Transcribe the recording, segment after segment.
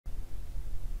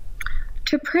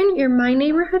To print your My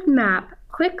Neighborhood map,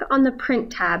 click on the Print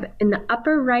tab in the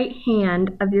upper right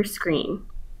hand of your screen.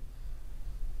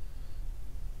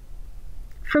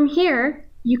 From here,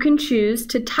 you can choose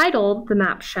to title the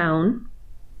map shown,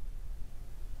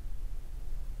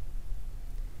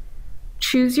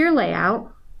 choose your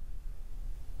layout,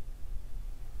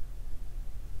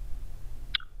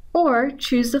 or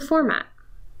choose the format.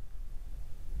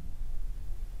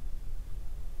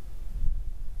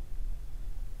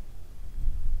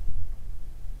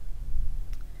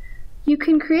 You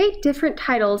can create different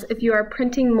titles if you are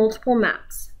printing multiple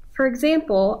maps. For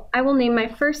example, I will name my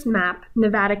first map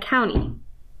Nevada County.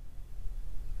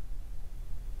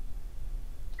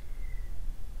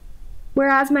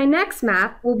 Whereas my next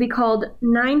map will be called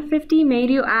 950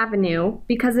 Maydew Avenue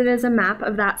because it is a map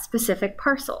of that specific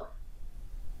parcel.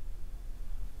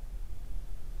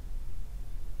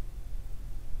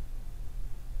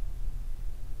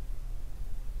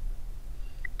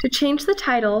 To change the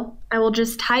title, I will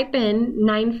just type in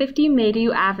 950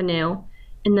 Maydew Avenue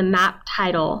in the map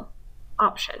title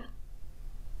option.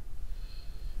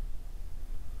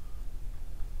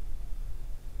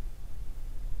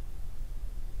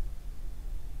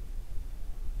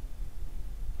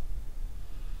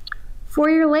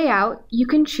 For your layout, you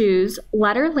can choose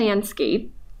Letter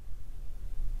Landscape,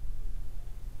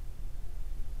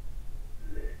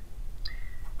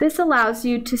 this allows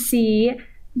you to see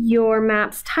your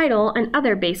map's title and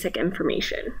other basic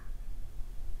information.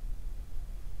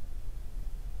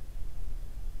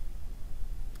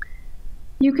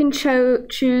 You can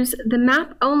choose the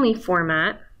map-only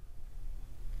format,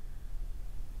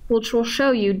 which will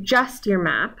show you just your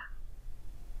map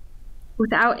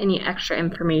without any extra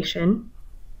information.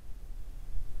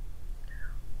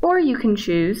 Or you can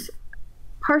choose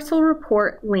Parcel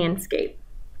Report Landscape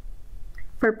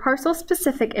for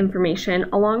parcel-specific information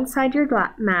alongside your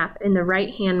map in the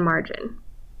right-hand margin.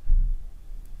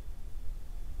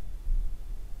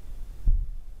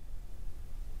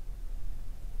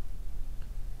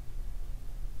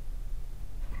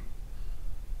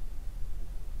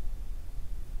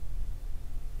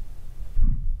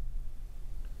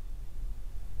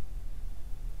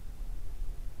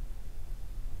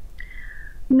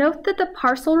 Note that the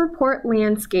Parcel Report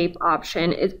Landscape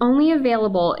option is only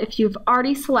available if you've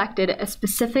already selected a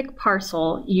specific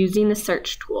parcel using the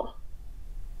search tool.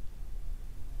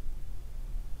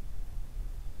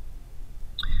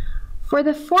 For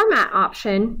the Format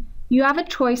option, you have a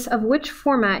choice of which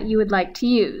format you would like to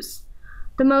use.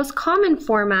 The most common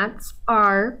formats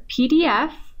are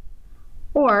PDF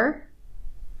or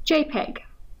JPEG.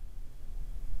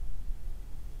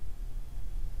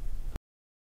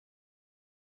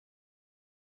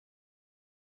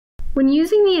 When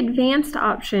using the advanced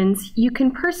options, you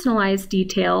can personalize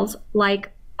details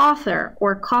like author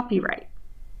or copyright.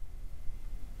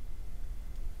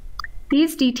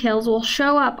 These details will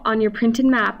show up on your printed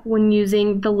map when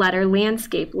using the letter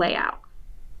landscape layout.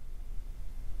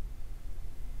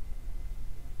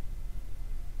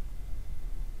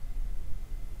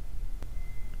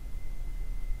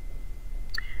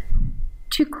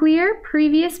 To clear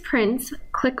previous prints,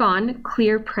 click on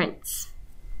Clear Prints.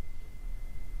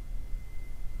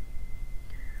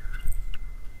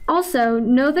 Also,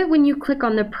 know that when you click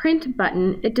on the Print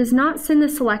button, it does not send the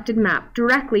selected map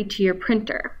directly to your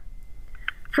printer.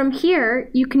 From here,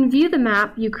 you can view the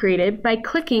map you created by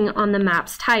clicking on the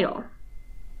map's title.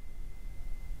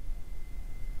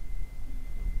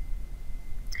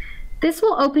 This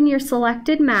will open your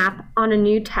selected map on a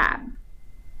new tab.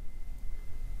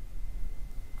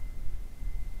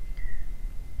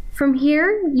 From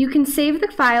here, you can save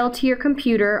the file to your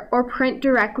computer or print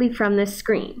directly from this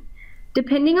screen.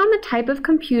 Depending on the type of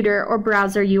computer or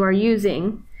browser you are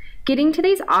using, getting to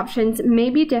these options may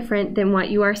be different than what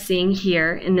you are seeing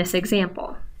here in this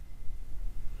example.